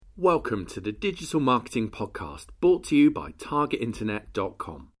Welcome to the Digital Marketing Podcast, brought to you by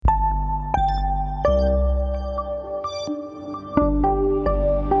TargetInternet.com.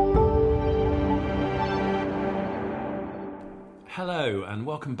 Hello and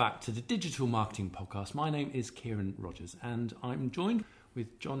welcome back to the Digital Marketing Podcast. My name is Kieran Rogers and I'm joined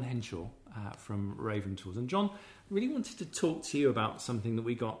with John Henshaw from Raven Tools. And John, I really wanted to talk to you about something that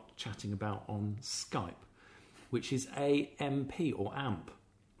we got chatting about on Skype, which is AMP or AMP.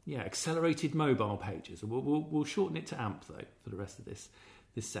 Yeah, accelerated mobile pages. We'll shorten it to AMP though for the rest of this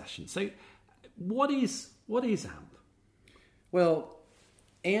session. So, what is AMP? Well,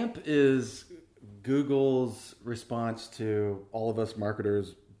 AMP is Google's response to all of us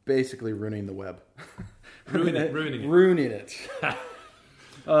marketers basically ruining the web, ruining it.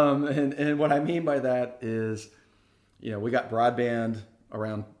 And what I mean by that is, we got broadband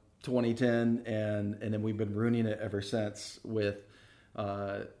around 2010, and then we've been ruining it ever since with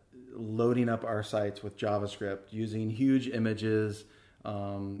loading up our sites with JavaScript, using huge images,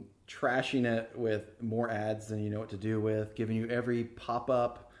 trashing it with more ads than you know what to do with, giving you every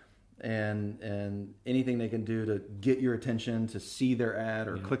pop-up and anything they can do to get your attention, to see their ad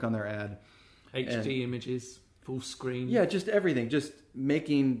or click on their ad. HD images, full screen. Yeah, just everything. Just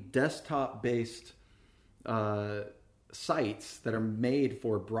making desktop-based sites that are made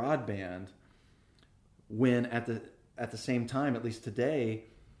for broadband when at the same time, at least today,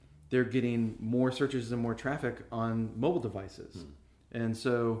 they're getting more searches and more traffic on mobile devices. And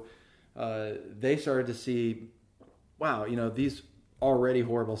so they started to see, wow, these already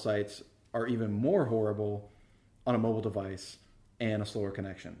horrible sites are even more horrible on a mobile device and a slower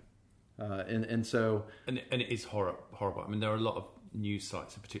connection. And it is horrible. I mean, there are a lot of news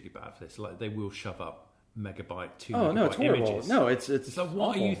sites that are particularly bad for this. Like, they will shove up megabyte, 2 megabyte no, it's horrible. Images. No, it's like, what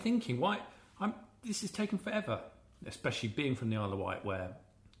awful. are you thinking? Why? This is taken forever. Especially being from the Isle of Wight, where,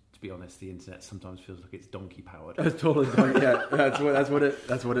 to be honest, the internet sometimes feels like it's donkey powered. It's totally donkey. Yeah, that's what it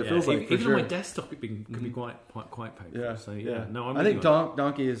feels like. Even sure. on my desktop, it can be quite painful. Yeah, So no, I think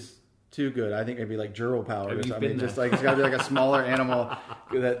donkey is too good. I think maybe like Gerbil powered. Just like it's got to be like a smaller animal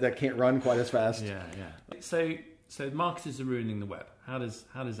that can't run quite as fast. Yeah. So marketers are ruining the web. How does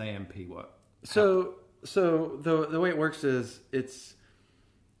AMP work? So the way it works is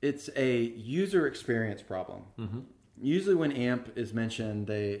it's a user experience problem. Mm-hmm. Usually when AMP is mentioned,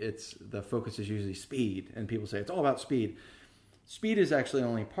 the focus is usually speed, and people say it's all about speed. Speed is actually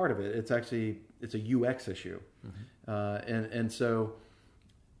only part of it. It's a UX issue, and so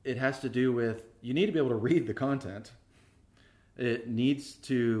it has to do with, you need to be able to read the content. It needs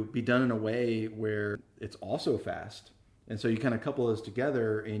to be done in a way where it's also fast, and so you kind of couple those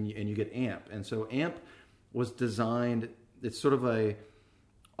together, and you get AMP. And so AMP was designed. It's sort of a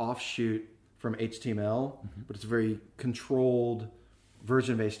offshoot from HTML, but it's a very controlled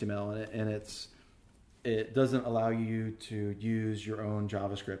version of HTML, and it doesn't allow you to use your own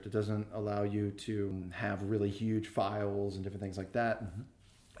JavaScript. It doesn't allow you to have really huge files and different things like that.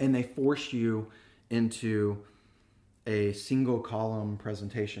 And they force you into a single column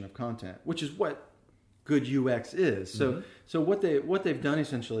presentation of content, which is what good UX is. So what they've done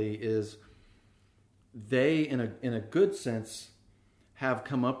essentially is they, in a good sense, have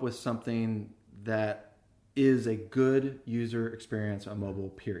come up with something that is a good user experience on mobile,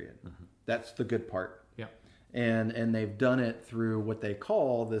 period. That's the good part. Yeah. And they've done it through what they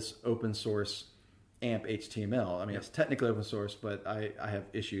call this open source AMP HTML. I mean, it's technically open source, but I have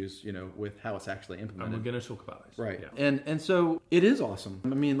issues, with how it's actually implemented. And we're going to talk about this. Right. Yeah. And so it is awesome. I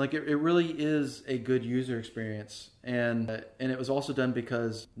mean, like it really is a good user experience. And it was also done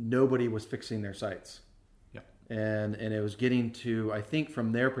because nobody was fixing their sites. And it was getting to, I think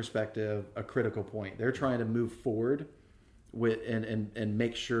from their perspective, a critical point. They're trying to move forward with and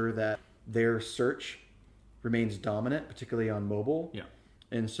make sure that their search remains dominant, particularly on mobile. Yeah.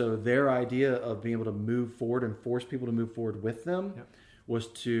 And so their idea of being able to move forward and force people to move forward with them was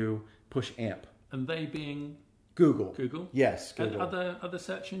to push AMP. And they being Google. Yes, Google. And other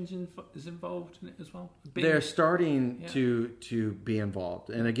search engine is involved in it as well? They're starting to be involved.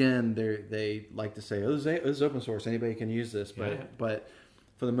 And again, they like to say, this is open source, anybody can use this. But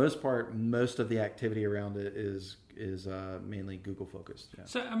for the most part, most of the activity around it is mainly Google focused. Yeah.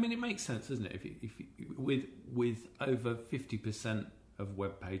 So, I mean, it makes sense, doesn't it? If with over 50% of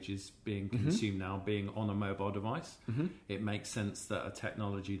web pages being consumed now being on a mobile device, it makes sense that a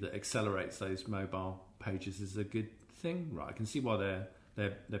technology that accelerates those mobile pages is a good thing, right? I can see why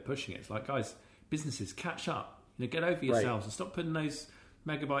they're pushing it. It's like, guys, businesses, catch up. Get over yourselves and stop putting those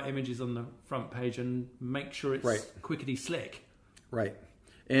megabyte images on the front page and make sure it's quickety slick. Right.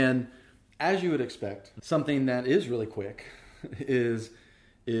 And as you would expect, something that is really quick is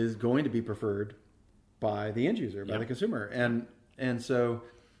is going to be preferred by the end user, by the consumer. And so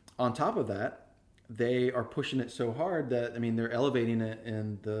on top of that, they are pushing it so hard that, I mean, they're elevating it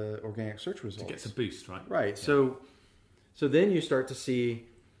in the organic search results. It gets a boost, right? Right. Yeah. So then you start to see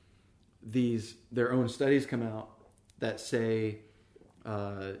their own studies come out that say,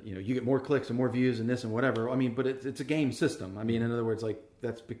 you get more clicks and more views and this and whatever. I mean, but it's a game system. I mean, in other words, like,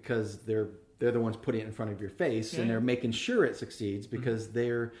 that's because they're the ones putting it in front of your face, and they're making sure it succeeds because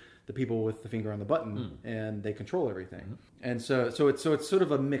they're the people with the finger on the button and they control everything. And so it's sort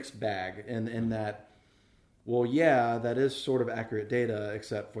of a mixed bag in that, well, yeah, that is sort of accurate data,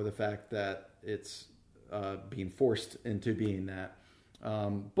 except for the fact that it's being forced into being that.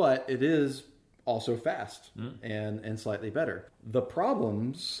 But it is also fast and slightly better. The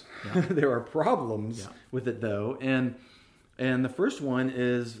problems, there are problems with it though, and the first one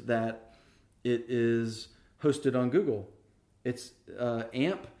is that it is hosted on Google. It's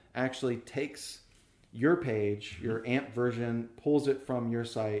AMP actually takes your page, your AMP version, pulls it from your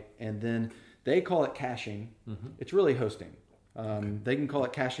site, and then they call it caching. It's really hosting. They can call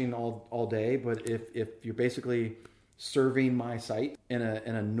it caching all day, but if you're basically serving my site in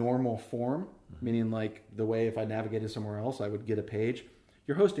a normal form, meaning like the way if I navigated somewhere else I would get a page,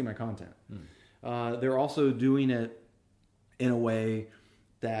 you're hosting my content. They're also doing it in a way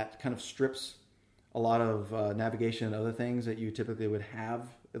that kind of strips a lot of navigation and other things that you typically would have,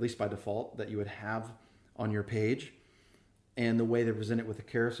 at least by default, that you would have on your page. And the way they present it with the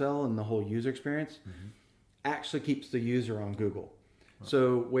carousel and the whole user experience actually keeps the user on Google. Wow.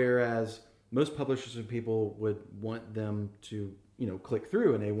 So whereas most publishers and people would want them to, click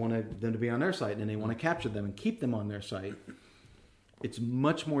through, and they wanted them to be on their site, and they want to capture them and keep them on their site, it's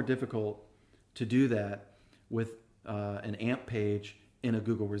much more difficult to do that with an AMP page in a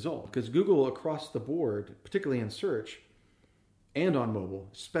Google result. Because Google across the board, particularly in search and on mobile,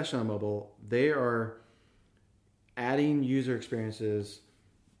 especially on mobile, they are adding user experiences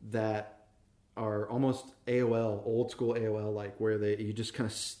that are almost AOL, old school AOL, like where you just kind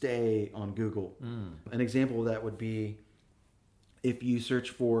of stay on Google. An example of that would be if you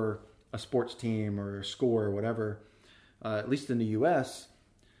search for a sports team or a score or whatever, at least in the US,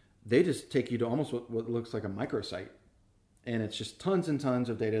 they just take you to almost what looks like a microsite. And it's just tons and tons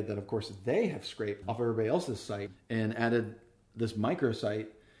of data that, of course, they have scraped off everybody else's site and added this microsite.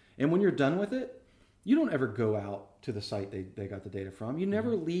 And when you're done with it, you don't ever go out to the site they got the data from. You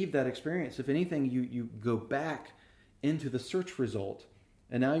never leave that experience. If anything, you go back into the search result,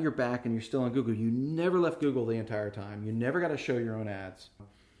 and now you're back and you're still on Google. You never left Google the entire time. You never got to show your own ads.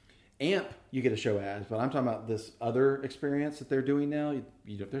 AMP, you get to show ads, but I'm talking about this other experience that they're doing now.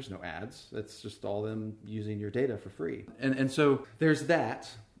 There's no ads. It's just all them using your data for free. And so there's that,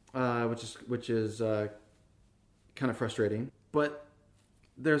 which is kind of frustrating. But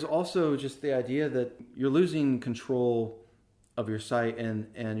there's also just the idea that you're losing control of your site,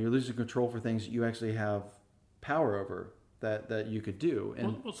 and you're losing control for things that you actually have power over that you could do.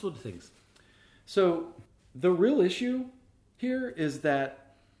 And what sort of things? So the real issue here is that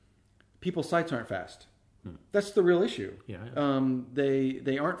people's sites aren't fast. That's the real issue. Yeah.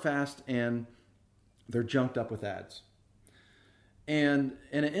 They aren't fast, and they're junked up with ads. And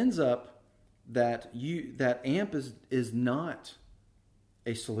it ends up that AMP is not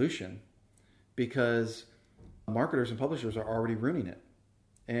a solution because marketers and publishers are already ruining it.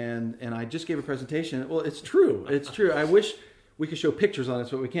 And I just gave a presentation. Well, it's true. It's true. I wish we could show pictures on this,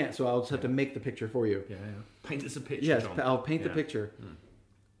 but we can't. So I'll just have to make the picture for you. Yeah. Paint us a picture. Yes, John. I'll paint the picture.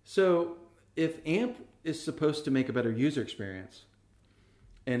 So if AMP is supposed to make a better user experience,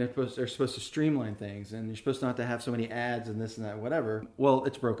 and they're supposed to streamline things, and you're supposed not to have so many ads and this and that, whatever, well,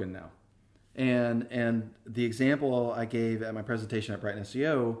 it's broken now. And the example I gave at my presentation at Brighton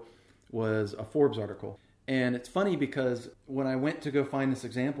SEO was a Forbes article. And it's funny because when I went to go find this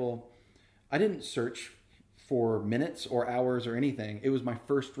example, I didn't search for minutes or hours or anything. It was my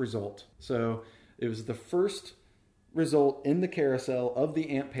first result. So it was the first result in the carousel of the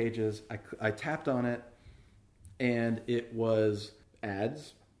AMP pages. I tapped on it, and it was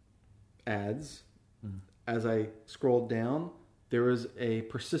ads. As I scrolled down, there was a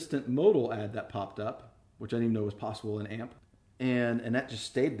persistent modal ad that popped up, which I didn't even know was possible in AMP. And that just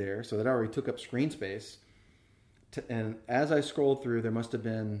stayed there, so that already took up screen space. And as I scrolled through, there must have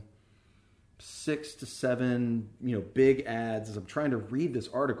been 6 to 7, big ads as I'm trying to read this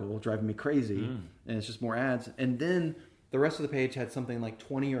article, driving me crazy. And it's just more ads. And then the rest of the page had something like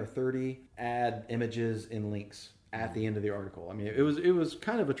 20 or 30 ad images and links at the end of the article. I mean, it was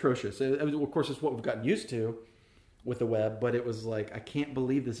kind of atrocious. Of course, it's what we've gotten used to. with the web, but it was like, I can't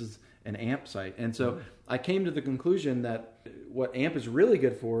believe this is an AMP site. And so I came to the conclusion that what AMP is really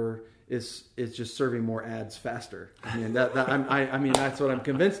good for is just serving more ads faster. I mean, I mean, that's what I'm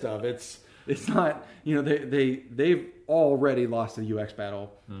convinced of. It's not, they've already lost the UX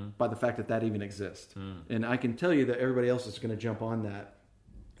battle by the fact that even exists. And I can tell you that everybody else is going to jump on that.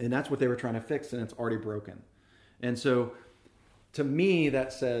 And that's what they were trying to fix, and it's already broken. And so to me,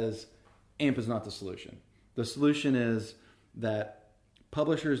 that says AMP is not the solution. The solution is that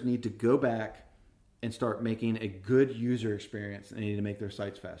publishers need to go back and start making a good user experience. They need to make their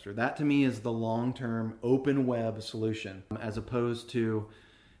sites faster. That to me is the long-term open web solution, as opposed to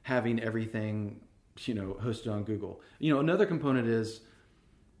having everything, hosted on Google. Another component is,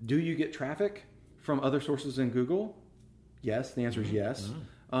 do you get traffic from other sources in Google? Yes, the answer is yes.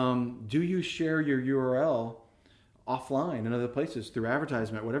 Do you share your URL offline in other places through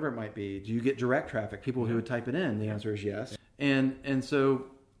advertisement, whatever it might be? Do you get direct traffic, people who would type it in? The answer is yes. And so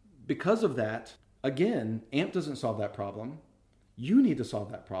because of that, again, AMP doesn't solve that problem. You need to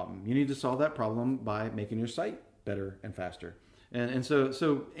solve that problem. You need to solve that problem by making your site better and faster. And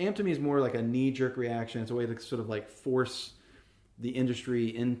so AMP to me is more like a knee-jerk reaction. It's a way to sort of like force the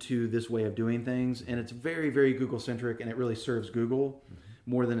industry into this way of doing things. And it's very, very Google-centric, and it really serves Google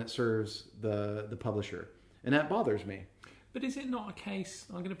more than it serves the publisher. And that bothers me. But is it not a case,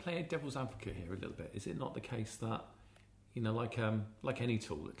 I'm going to play a devil's advocate here a little bit, is it not the case that, like any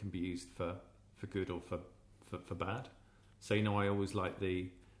tool that can be used for good or for bad? So, I always like the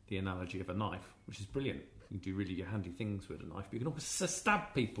analogy of a knife, which is brilliant. You can do really handy things with a knife, but you can also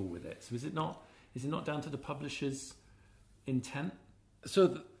stab people with it. So is it not down to the publisher's intent?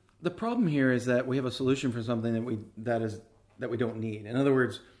 So the problem here is that we have a solution for something that we don't need. In other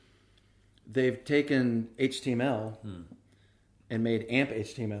words, they've taken HTML and made AMP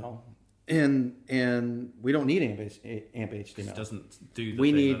HTML, and we don't need AMP HTML. It doesn't do the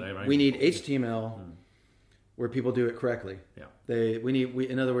we thing need that they're we need aiming for. HTML where people do it correctly. Yeah.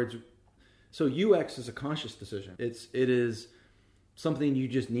 In other words, so UX is a conscious decision. It is something you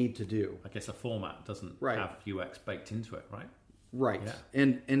just need to do. I guess a format doesn't Right. have UX baked into it, right? Right. Yeah.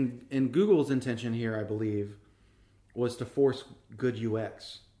 And Google's intention here, I believe, was to force good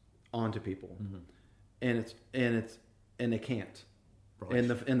UX onto people. And they can't. Right.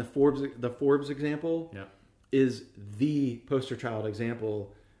 And the Forbes example is the poster child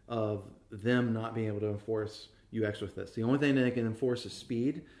example of them not being able to enforce UX with this. The only thing they can enforce is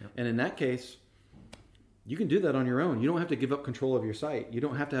speed. And in that case, you can do that on your own. You don't have to give up control of your site. You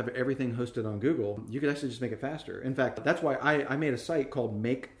don't have to have everything hosted on Google. You could actually just make it faster. In fact, that's why I made a site called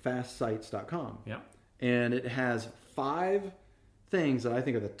makefastsites.com. Yeah. And it has 5 things that I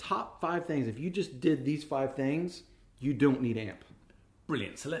think are the top 5 things. If you just did these 5 things, you don't need AMP.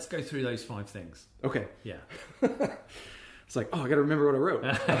 Brilliant. So let's go through those 5 things. Okay. Yeah. It's like, I got to remember what I wrote.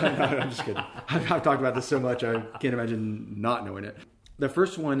 I'm just kidding. I've talked about this so much, I can't imagine not knowing it. The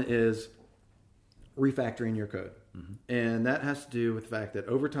first one is refactoring your code. And that has to do with the fact that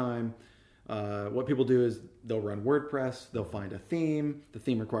over time, what people do is they'll run WordPress, they'll find a theme. The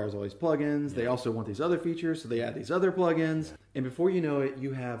theme requires all these plugins. They also want these other features, so they add these other plugins. And before you know it,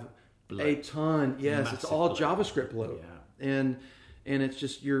 you have a ton. Yes, Massive it's all bloat. JavaScript bloat. Yeah. And it's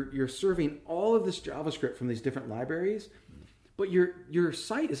just you're serving all of this JavaScript from these different libraries, but your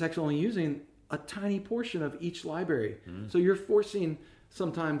site is actually only using a tiny portion of each library. So you're forcing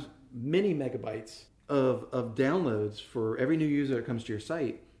sometimes many megabytes of downloads for every new user that comes to your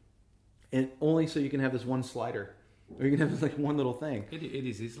site, and only so you can have this one slider, or you can have this like one little thing. It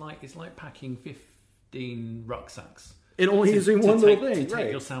is. It's like packing 15 rucksacks. And only using one little thing. To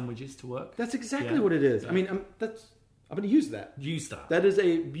take your sandwiches to work. That's exactly what it is. Yeah. I mean, I'm going to use that. Use that. That is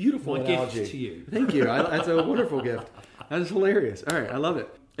a beautiful My analogy. gift to you. Thank you. That's a wonderful gift. That is hilarious. All right, I love it.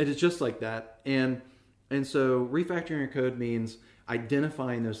 It is just like that. And so refactoring your code means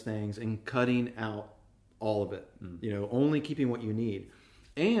identifying those things and cutting out all of it. Only keeping what you need.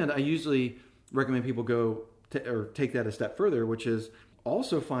 And I usually recommend people go or take that a step further, which is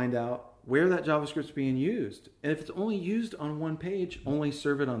also find out where that JavaScript's being used. And if it's only used on one page, only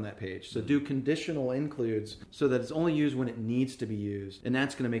serve it on that page. So do conditional includes so that it's only used when it needs to be used. And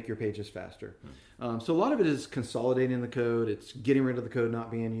that's going to make your pages faster. So a lot of it is consolidating the code. It's getting rid of the code not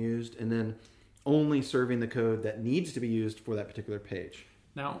being used, and then only serving the code that needs to be used for that particular page.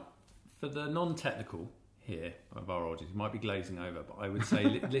 Now, for the non-technical here of our audience, you might be glazing over, but I would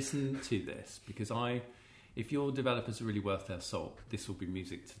say listen to this, because if your developers are really worth their salt, this will be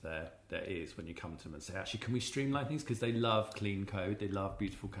music to their ears when you come to them and say, actually, can we streamline things? Because they love clean code. They love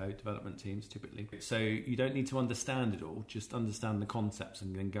beautiful code, development teams typically. So you don't need to understand it all. Just understand the concepts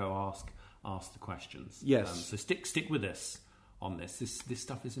and then go ask ask the questions. Yes. So stick with us on this. This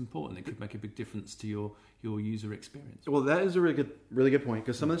stuff is important. It could make a big difference to your user experience. Well, that is a really good point,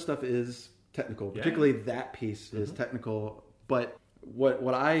 because some of the stuff is technical. Particularly that piece is technical. But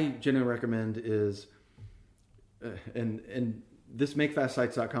what I generally recommend is, and this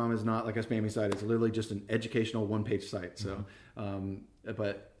makefastsites.com is not like a spammy site. It's literally just an educational one-page site. So,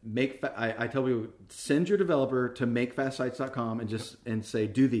 but I tell people, send your developer to makefastsites.com and say,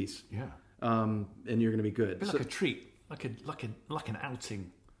 do these. Yeah. And you're going to be good. It's like a treat, like an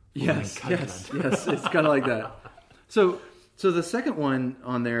outing. Yes. It's kind of like that. So the second one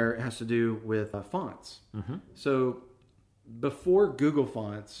on there has to do with fonts. So before Google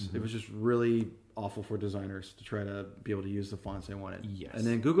Fonts, it was just really awful for designers to try to be able to use the fonts they wanted. Yes. And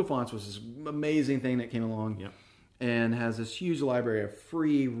then Google Fonts was this amazing thing that came along and has this huge library of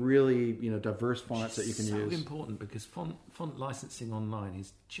free, really diverse fonts that you can use. So important, because font licensing online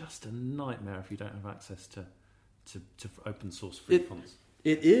is just a nightmare if you don't have access to open source free fonts.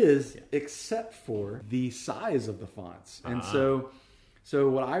 It is, except for the size of the fonts. And so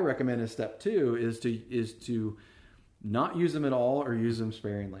what I recommend as step 2 is to not use them at all or use them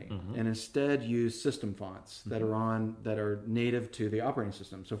sparingly, and instead use system fonts that are native to the operating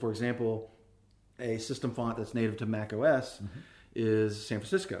system. So, for example, a system font that's native to Mac OS is San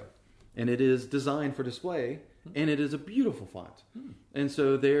Francisco, and it is designed for display, and it is a beautiful font. And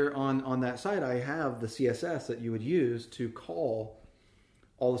so there on that site, I have the CSS that you would use to call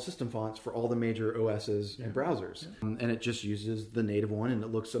all the system fonts for all the major OSs and browsers. And it just uses the native one, and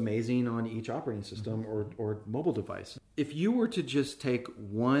it looks amazing on each operating system or mobile device. If you were to just take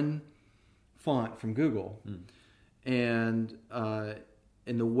one font from Google, and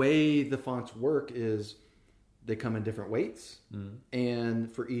the way the fonts work is they come in different weights,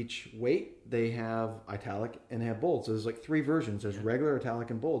 and for each weight they have italic and they have bold. So there's like 3 versions. There's regular, italic,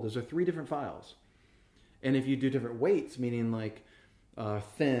 and bold. Those are 3 different files. And if you do different weights, meaning like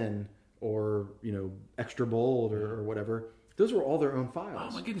thin or extra bold or whatever, those are all their own files.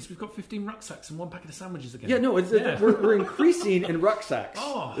 Oh my goodness, we've got 15 rucksacks and 1 packet of sandwiches again. Yeah, no, we're increasing in rucksacks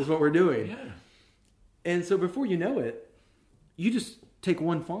is what we're doing. Yeah. And so before you know it, you just take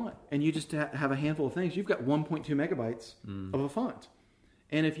one font and you just have a handful of things. You've got 1.2 megabytes of a font.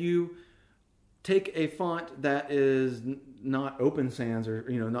 And if you take a font that is not Open Sans or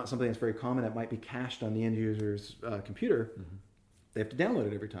not something that's very common that might be cached on the end user's computer, they have to download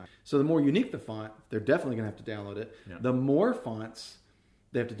it every time. So the more unique the font, they're definitely going to have to download it. Yeah. The more fonts,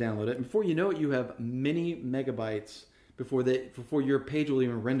 they have to download it. And before you know it, you have many megabytes before your page will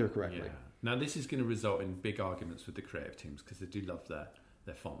even render correctly. Yeah. Now, this is going to result in big arguments with the creative teams because they do love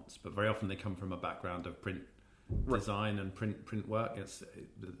their fonts, but very often they come from a background of print design and print work.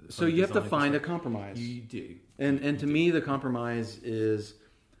 So you have to find a compromise. You do. And to me, the compromise is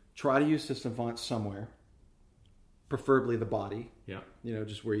try to use system fonts somewhere. Preferably the body,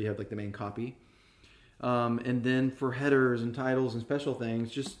 just where you have like the main copy, and then for headers and titles and special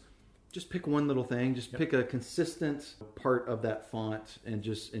things, just pick one little thing, pick a consistent part of that font and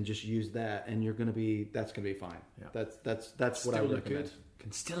just use that, and that's gonna be fine. Yeah. That's what I would recommend. Good.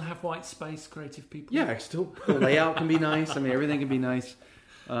 Can still have white space, creative people. Yeah, still the layout can be nice. I mean, everything can be nice.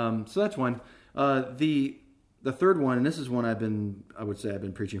 So that's one. The third one, and this is one I've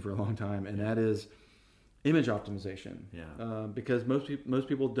been preaching for a long time, and that is image optimization. Because most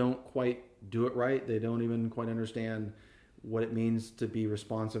people don't quite do it right. They don't even quite understand what it means to be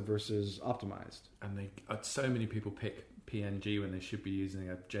responsive versus optimized. And so many people pick PNG when they should be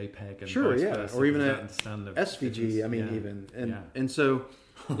using a JPEG and sure, vice yeah, versa, or even a SVG. I mean, even and so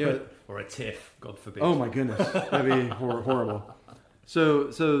or a TIFF, God forbid. Oh my goodness, that'd be horrible.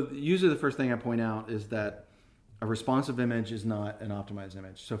 So usually the first thing I point out is that a responsive image is not an optimized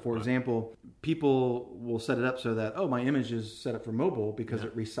image. So, for example, people will set it up so that, my image is set up for mobile because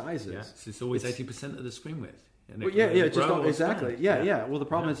it resizes. Yeah. So it's always 80% of the screen width. Exactly. Yeah. Well, the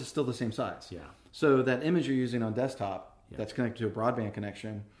problem is it's still the same size. Yeah. So that image you're using on desktop that's connected to a broadband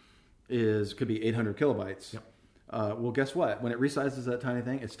connection could be 800 kilobytes. Yep. Well, guess what? When it resizes that tiny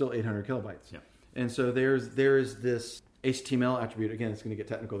thing, it's still 800 kilobytes. Yep. And so there is this HTML attribute. Again, it's going to get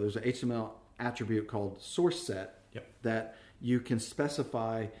technical. There's an HTML attribute called source set that you can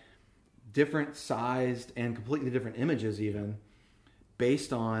specify different sized and completely different images even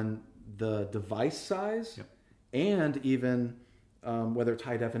based on the device size and even whether it's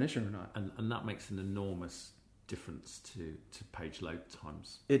high definition or not. And that makes an enormous difference to page load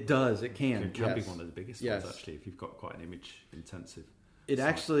times. It does. It can. It can be one of the biggest ones actually if you've got quite an image intensive. It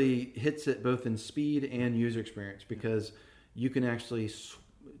actually hits it both in speed and user experience because you can actually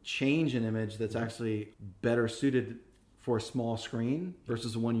change an image that's actually better suited for a small screen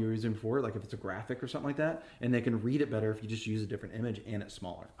versus the one you were using before, like if it's a graphic or something like that, and they can read it better if you just use a different image and it's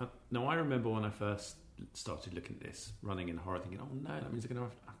smaller. Now, I remember when I first started looking at this, running in horror, thinking, oh no, that means I'm going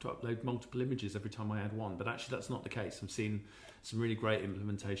to have to upload multiple images every time I add one. But actually, that's not the case. I've seen some really great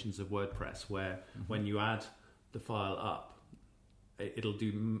implementations of WordPress where when you add the file up, it'll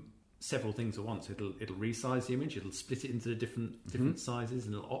do several things at once. It'll resize the image, it'll split it into different sizes,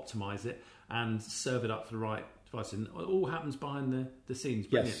 and it'll optimize it and serve it up for the right device. And it all happens behind the scenes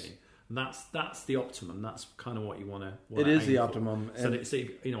brilliantly. Yes. And that's the optimum. That's kind of what you want to. It is the optimum. So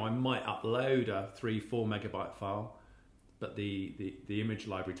I might upload a 3-4 megabyte file, but the image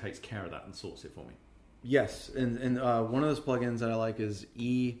library takes care of that and sorts it for me. Yes, and one of those plugins that I like is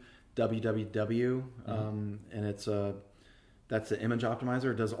EWWW, and that's the image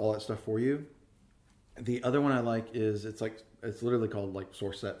optimizer. It does all that stuff for you. The other one I like is it's literally called like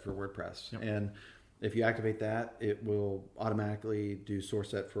source set for WordPress, and if you activate that, it will automatically do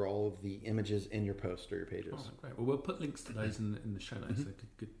source set for all of the images in your post or your pages. Oh, great. Well, we'll put links to those in the show notes. So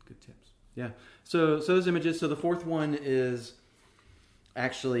good tips. Yeah. So those images. So the fourth one is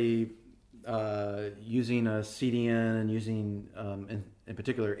actually using a CDN and using, in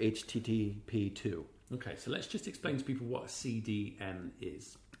particular, HTTP2. Okay, so let's just explain to people what a CDN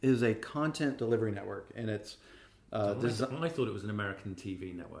is. It is a content delivery network, and it's... I thought it was an American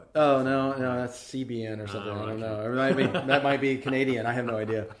TV network. Oh, no, that's CBN or something. I don't know. That might be Canadian. I have no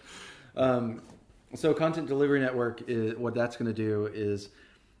idea. So content delivery network, is what that's going to do is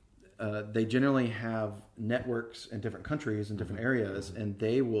they generally have networks in different countries and different areas, and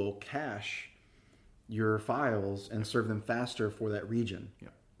they will cache your files and serve them faster for that region. Yeah.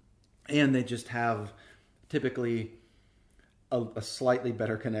 And they just have typically a slightly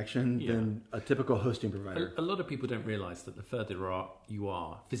better connection than a typical hosting provider. A lot of people don't realize that the further you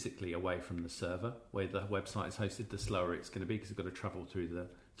are physically away from the server where the website is hosted, the slower it's going to be because you've got to travel through the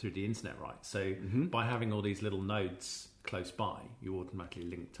internet, right? So by having all these little nodes close by, you're automatically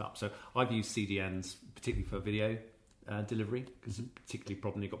linked up. So I've used CDNs particularly for video delivery because it's a particularly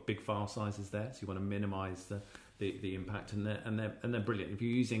problem. You've got big file sizes there, so you want to minimize the impact, and they're brilliant. If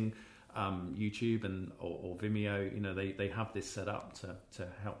you're using YouTube or Vimeo, they have this set up to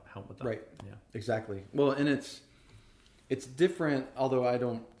help with that. Right. Yeah. Exactly. Well, and it's different. Although I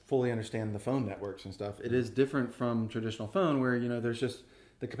don't fully understand the phone networks and stuff, it is different from traditional phone where there's just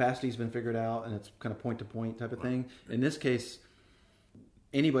the capacity's been figured out and it's kind of point to point type of thing. In this case,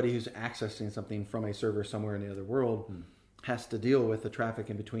 anybody who's accessing something from a server somewhere in the other world has to deal with the traffic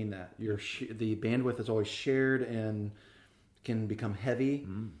in between that. The bandwidth is always shared and can become heavy.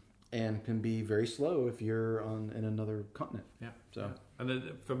 And can be very slow if you're in another continent. Yeah. So, and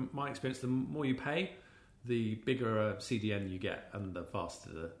then from my experience, the more you pay, the bigger a CDN you get, and the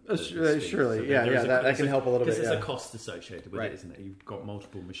faster the speed. Surely, so that can help a little bit. Because there's a cost associated with it, isn't it? You've got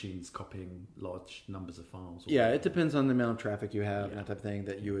multiple machines copying large numbers of files. Yeah, it depends on the amount of traffic you have and that type of thing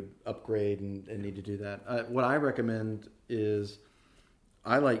that you would upgrade and need to do that. What I recommend is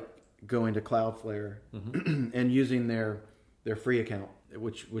I like going to Cloudflare and using their free account,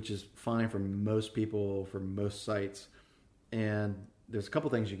 which is fine for most people, for most sites. And there's a couple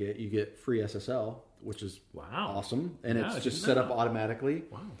things you get. You get free SSL, which is awesome. And it's just set up automatically.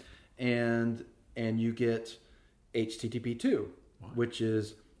 Wow. And you get HTTP2, which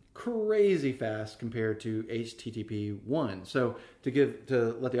is crazy fast compared to HTTP1. So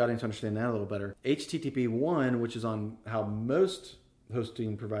to let the audience understand that a little better, HTTP1, which is on how most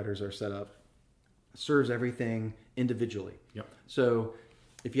hosting providers are set up, serves everything individually. Yep. So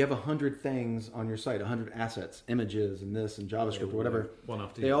if you have 100 things on your site, 100 assets, images, and this, and JavaScript, or whatever,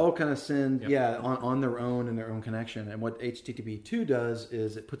 they all kind of send, on their own in their own connection. And what HTTP2 does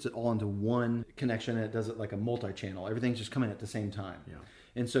is it puts it all into one connection, and it does it like a multi-channel. Everything's just coming at the same time. Yeah.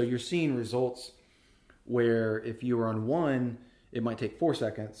 And so you're seeing results where if you were on one, it might take 4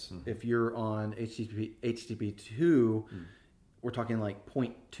 seconds. If you're on HTTP2, we're talking like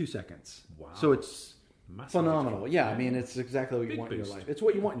 0.2 seconds. Wow. So it's massive, phenomenal. Yeah, I mean, it's exactly what you want in your life. It's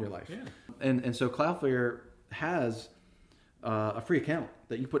what you want in your life. Yeah. And so Cloudflare has a free account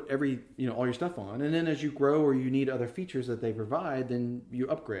that you put all your stuff on. And then as you grow or you need other features that they provide, then you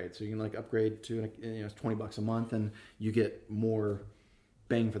upgrade. So you can upgrade to it's $20 a month and you get more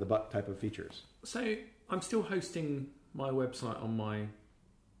bang for the buck type of features. So I'm still hosting my website on my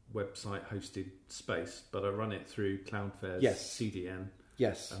website hosted space, but I run it through Cloudflare's CDN.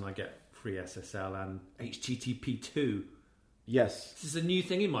 Yes. And I get free SSL and HTTP2. Yes. This is a new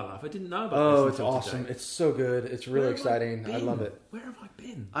thing in my life. I didn't know about this. Oh, it's awesome. Today. It's so good. It's really exciting. I love it. Where have I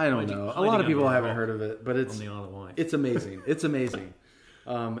been? I don't know. A lot of people haven't heard of it, but it's on the Isle of Wight. It's amazing. It's amazing.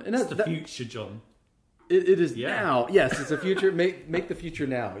 And that's the future, John. It is Yeah. now. Yes, it's a future. Make the future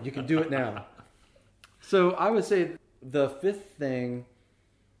now. You can do it now. So I would say the fifth thing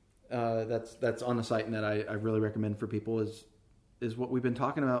that's on the site and that I really recommend for people is what we've been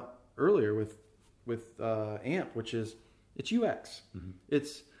talking about earlier with AMP, which is it's UX. Mm-hmm.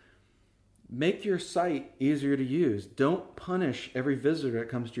 It's make your site easier to use. Don't punish every visitor that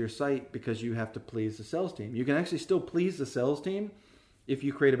comes to your site because you have to please the sales team. You can actually still please the sales team if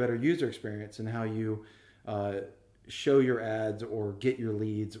you create a better user experience in how you show your ads or get your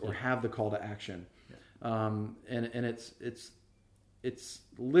leads or have the call to action. Yeah. And it's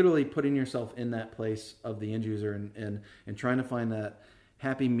literally putting yourself in that place of the end user and trying to find that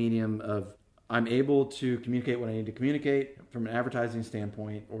happy medium of I'm able to communicate what I need to communicate from an advertising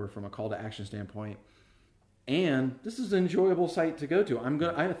standpoint or from a call to action standpoint. And this is an enjoyable site to go to.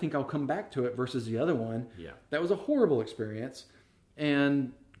 I think I'll come back to it versus the other one. Yeah. That was a horrible experience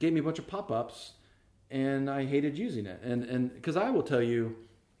and gave me a bunch of pop-ups and I hated using it. And because I will tell you,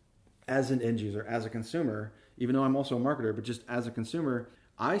 as an end user, as a consumer, even though I'm also a marketer, but just as a consumer,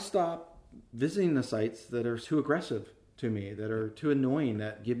 I stop visiting the sites that are too aggressive to me, that are too annoying,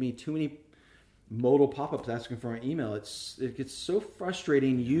 that give me too many modal pop-ups asking for an email. It gets so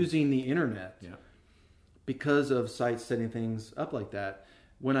frustrating using the internet because of sites setting things up like that.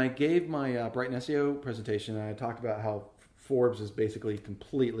 When I gave my Brighton SEO presentation, I talked about how Forbes has basically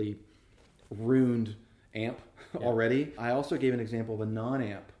completely ruined AMP already. I also gave an example of a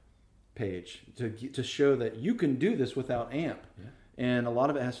non-AMP page to show that you can do this without AMP. Yeah. And a lot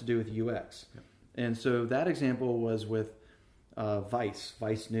of it has to do with UX. Yeah. And so that example was with Vice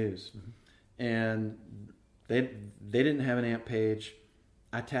News. Mm-hmm. And they didn't have an AMP page.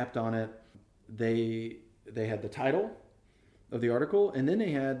 I tapped on it. They had the title of the article, and then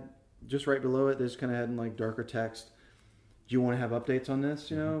they had just right below it. They just kind of had in like darker text. Do you want to have updates on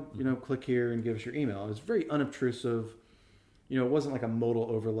this? Click here and give us your email. It was very unobtrusive. It wasn't like a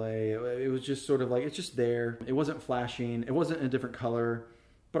modal overlay. It was just sort of like it's just there. It wasn't flashing. It wasn't in a different color.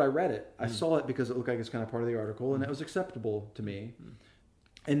 But I read it. I saw it because it looked like it's kind of part of the article, and it was acceptable to me.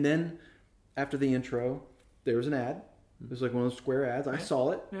 And then after the intro, there was an ad. It was like one of those square ads. I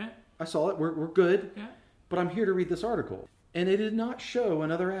saw it. Yeah. I saw it. We're good. Yeah. But I'm here to read this article. And it did not show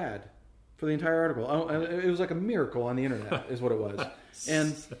another ad for the entire article. It was like a miracle on the internet is what it was.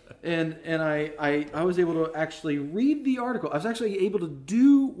 And I was able to actually read the article. I was actually able to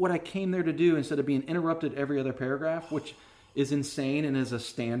do what I came there to do instead of being interrupted every other paragraph, which is insane and is a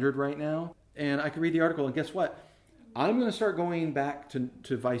standard right now. And I could read the article, and guess what? I'm going to start going back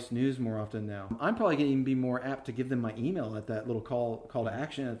to Vice News more often now. I'm probably going to even be more apt to give them my email at that little call to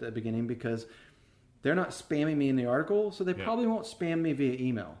action at the beginning because they're not spamming me in the article, so they probably won't spam me via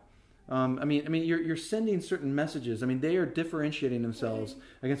email. You're sending certain messages. They are differentiating themselves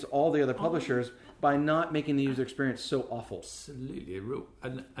against all the other publishers by not making the user experience so awful. Absolutely,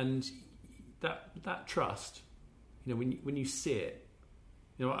 and that trust. When you see it,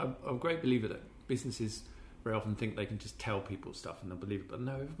 I'm a great believer that businesses very often think they can just tell people stuff and they'll believe it, but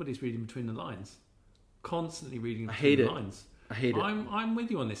no, everybody's reading between the lines, constantly reading between the lines. I hate it. I'm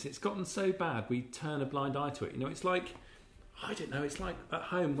with you on this. It's gotten so bad we turn a blind eye to it. It's like I don't know. It's like at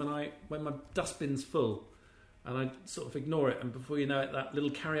home when my dustbin's full, and I sort of ignore it, and before you know it, that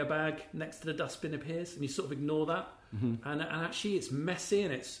little carrier bag next to the dustbin appears, and you sort of ignore that, and actually it's messy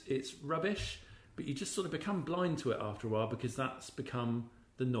and it's rubbish, but you just sort of become blind to it after a while because that's become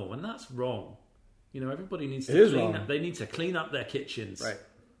the norm, and that's wrong. Everybody needs to clean up. They need to clean up their kitchens. Right.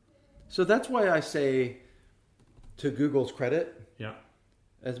 So that's why I say, to Google's credit,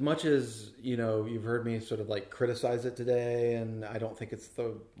 as much as you've heard me sort of like criticize it today, and I don't think it's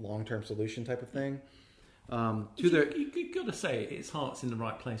the long-term solution type of thing. You got to say its heart's in the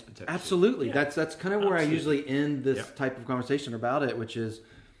right place, potentially. Absolutely. Yeah. That's kind of where I usually end this type of conversation about it, which is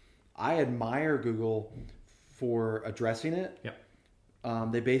I admire Google for addressing it. Yep.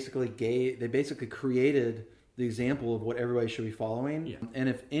 They basically created the example of what everybody should be following. Yeah. And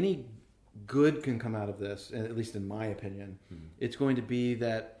if any good can come out of this, at least in my opinion, it's going to be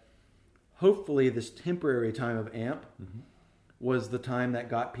that hopefully this temporary time of AMP was the time that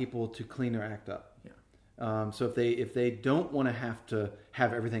got people to clean their act up. Yeah. So if they don't want to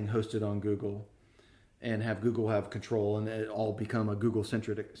have everything hosted on Google and have Google have control and it all become a Google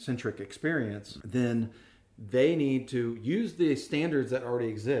centric experience, then they need to use the standards that already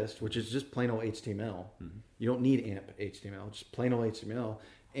exist, which is just plain old HTML. You don't need AMP HTML, just plain old HTML,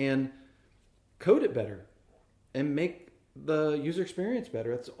 and code it better and make the user experience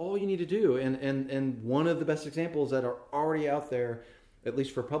better. That's all you need to do. And one of the best examples that are already out there, at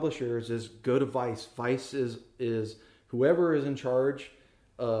least for publishers, is go to Vice. Vice is whoever is in charge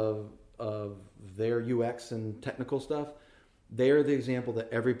of their UX and technical stuff, they are the example that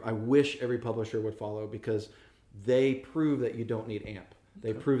I wish every publisher would follow, because they prove that you don't need AMP.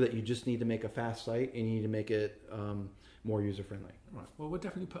 They prove that you just need to make a fast site and you need to make it more user-friendly. Right. Well, we'll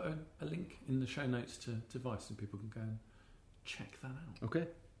definitely put a link in the show notes to Vice so people can go and check that out. Okay.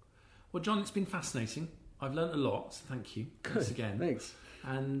 Well, John, it's been fascinating. I've learned a lot, so thank you. Good. Once again. Thanks.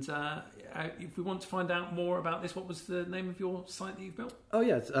 And if we want to find out more about this, what was the name of your site that you've built? Oh,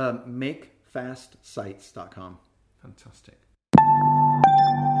 yeah. It's makefastsites.com. Fantastic.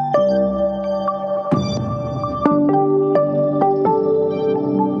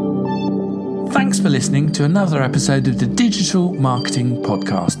 Thanks for listening to another episode of the Digital Marketing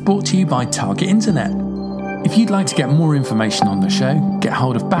Podcast, brought to you by Target Internet. If you'd like to get more information on the show, get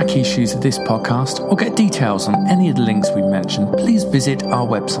hold of back issues of this podcast, or get details on any of the links we mentioned, please visit our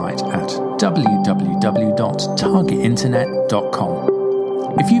website at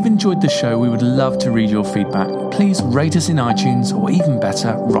www.targetinternet.com. If you've enjoyed the show, we would love to read your feedback. Please rate us in iTunes, or even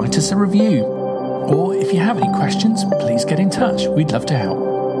better, write us a review. Or if you have any questions, please get in touch. We'd love to help.